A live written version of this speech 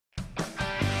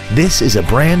This is a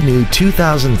brand new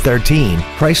 2013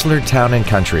 Chrysler Town &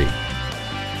 Country.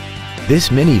 This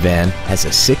minivan has a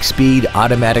 6-speed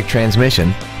automatic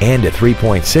transmission and a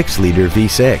 3.6-liter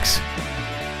V6.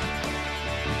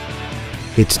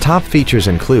 Its top features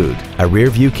include a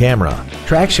rear-view camera,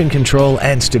 traction control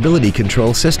and stability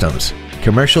control systems,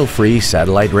 commercial-free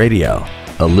satellite radio,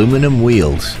 aluminum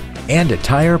wheels, and a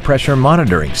tire pressure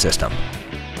monitoring system.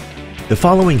 The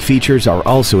following features are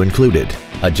also included: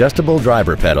 adjustable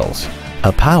driver pedals,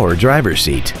 a power driver's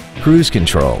seat, cruise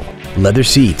control, leather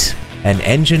seats, an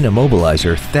engine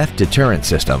immobilizer theft deterrent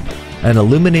system, an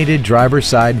illuminated driver's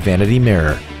side vanity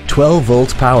mirror,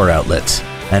 12-volt power outlets,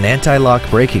 an anti-lock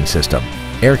braking system,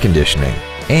 air conditioning,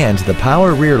 and the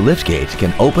power rear liftgate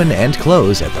can open and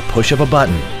close at the push of a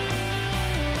button.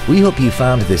 We hope you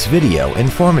found this video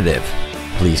informative.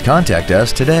 Please contact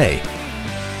us today.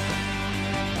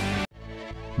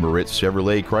 Moritz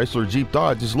Chevrolet Chrysler Jeep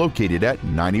Dodge is located at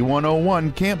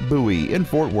 9101 Camp Bowie in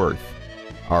Fort Worth.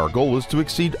 Our goal is to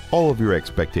exceed all of your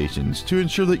expectations to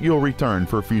ensure that you'll return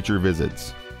for future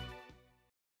visits.